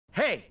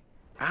Hey,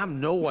 I'm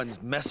no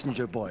one's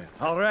messenger boy,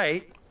 all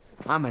right?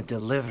 I'm a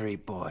delivery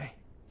boy.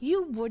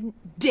 You wouldn't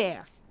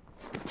dare.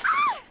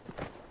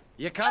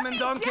 You coming,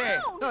 donkey?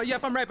 Oh,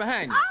 yep, I'm right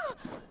behind you.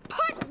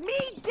 Put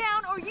me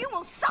down or you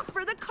will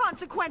suffer the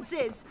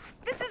consequences!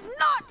 This is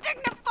not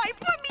dignified!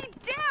 Put me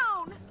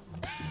down!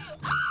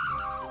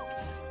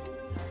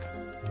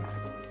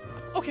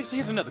 Okay, so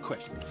here's another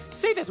question.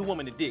 Say there's a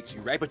woman that digs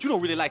you, right? But you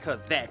don't really like her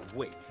that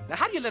way. Now,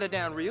 how do you let her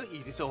down real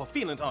easy so her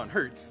feelings aren't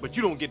hurt, but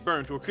you don't get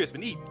burned to a crisp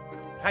and eaten?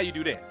 How you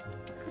do that?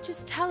 Well,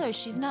 just tell her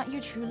she's not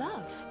your true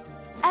love.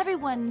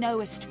 Everyone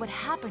knows what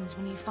happens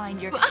when you find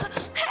your...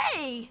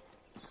 Hey!